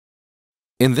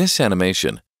In this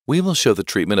animation, we will show the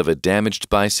treatment of a damaged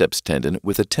biceps tendon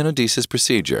with a tenodesis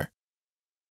procedure.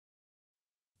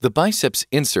 The biceps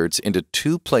inserts into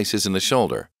two places in the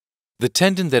shoulder. The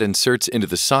tendon that inserts into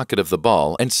the socket of the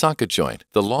ball and socket joint,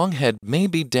 the long head, may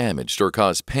be damaged or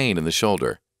cause pain in the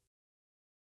shoulder.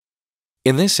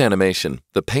 In this animation,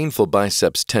 the painful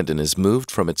biceps tendon is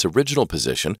moved from its original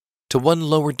position to one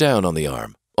lower down on the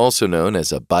arm, also known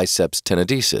as a biceps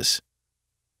tenodesis.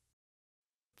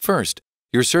 First,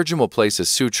 your surgeon will place a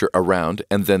suture around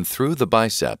and then through the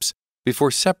biceps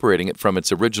before separating it from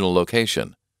its original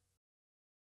location.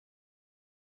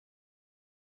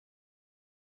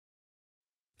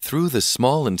 Through the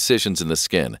small incisions in the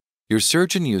skin, your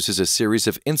surgeon uses a series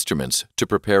of instruments to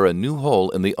prepare a new hole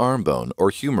in the arm bone or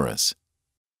humerus.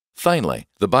 Finally,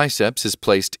 the biceps is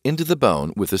placed into the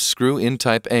bone with a screw-in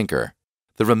type anchor.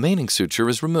 The remaining suture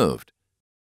is removed.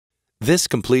 This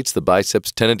completes the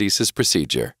biceps tenodesis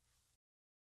procedure.